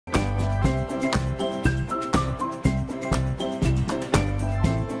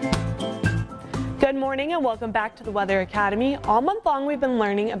morning and welcome back to the Weather Academy. All month long we've been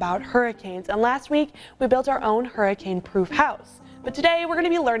learning about hurricanes, and last week we built our own hurricane-proof house. But today we're going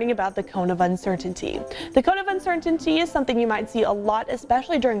to be learning about the cone of uncertainty. The cone of uncertainty is something you might see a lot,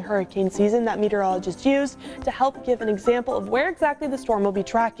 especially during hurricane season, that meteorologists use to help give an example of where exactly the storm will be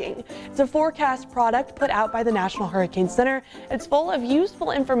tracking. It's a forecast product put out by the National Hurricane Center. It's full of useful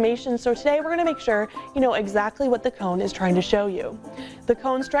information, so today we're going to make sure you know exactly what the cone is trying to show you. The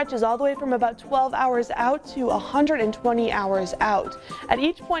cone stretches all the way from about 12 hours out to 120 hours out. At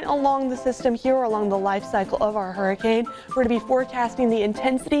each point along the system here, or along the life cycle of our hurricane, we're going to be forecasting the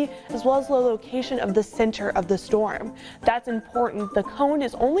intensity as well as the location of the center of the storm. That's important. The cone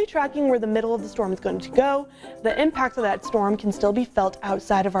is only tracking where the middle of the storm is going to go. The impact of that storm can still be felt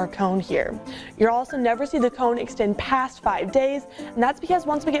outside of our cone here. You'll also never see the cone extend past 5 days, and that's because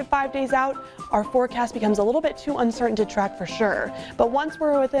once we get 5 days out, our forecast becomes a little bit too uncertain to track for sure. But once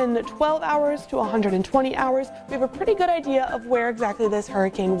we're within 12 hours to 120 hours, we have a pretty good idea of where exactly this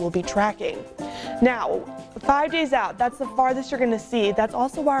hurricane will be tracking. Now, 5 days out, that's the farthest you're going to see. That's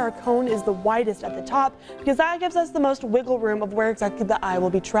also why our cone is the widest at the top, because that gives us the most wiggle room of where exactly the eye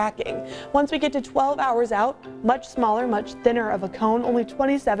will be tracking. Once we get to 12 hours out, much smaller, much thinner of a cone, only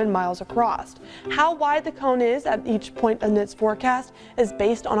 27 miles across. How wide the cone is at each point in its forecast is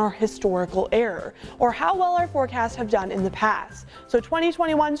based on our historical error, or how well our forecasts have done in the past. So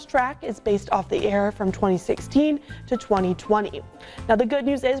 2021's track is based off the error from 2016 to 2020. Now the good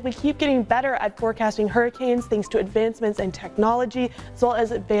news is we keep getting better at forecasting hurricanes thanks to advancements in technology as well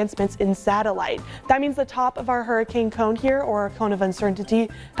as advancements in satellite. That means the top of our hurricane cone here, or our cone of uncertainty,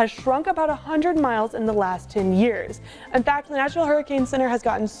 has shrunk about 100 miles in the last 10 years. In fact, the National Hurricane Center has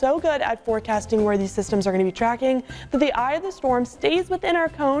gotten so good at forecasting where these systems are going to be tracking that the eye of the storm stays within our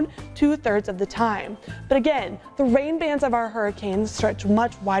cone 2/3 of the time. But again, the rain bands of our hurricanes stretch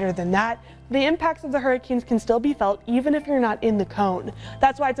much wider than that. The impacts of the hurricanes can still be felt even if you're not in the cone.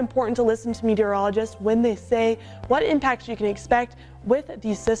 That's why it's important to listen to meteorologists when they say what impacts you can expect with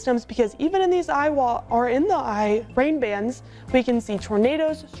these systems, because even in these rain bands, we can see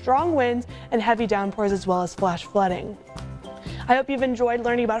tornadoes, strong winds, and heavy downpours as well as flash flooding. I hope you've enjoyed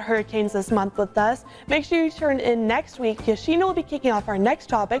learning about hurricanes this month with us. Make sure you tune in next week because Sheena will be kicking off our next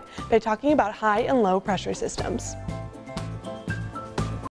topic by talking about high and low pressure systems.